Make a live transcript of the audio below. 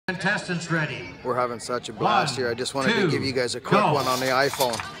Contestants ready. We're having such a blast here. I just wanted to give you guys a quick go. one on the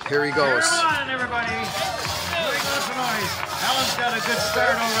iPhone. Here he goes. Come on, everybody. Make lots of noise. Alan's got a good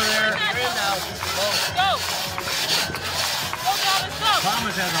start over there. Go.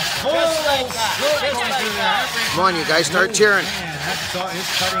 Thomas has a full stroke going through there. Come on, you guys, start cheering. Man, that's cutting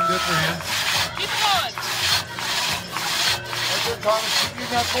good for him. Keep going. That's it, Thomas.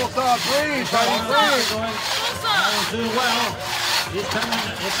 Keep that full stop. Breathe, buddy. Breathe. Alan's doing well. It's coming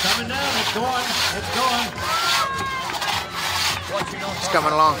down. It's going. It's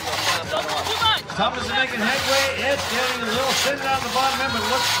coming along. Thomas is making headway. It's getting a little thin down the bottom end, but it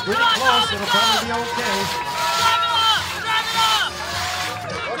looks pretty close. It'll probably be okay.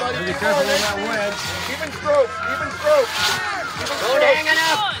 Be careful with that wedge. Even stroke. Don't hang it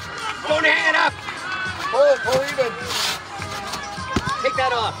up. Pull even. Take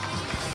that off.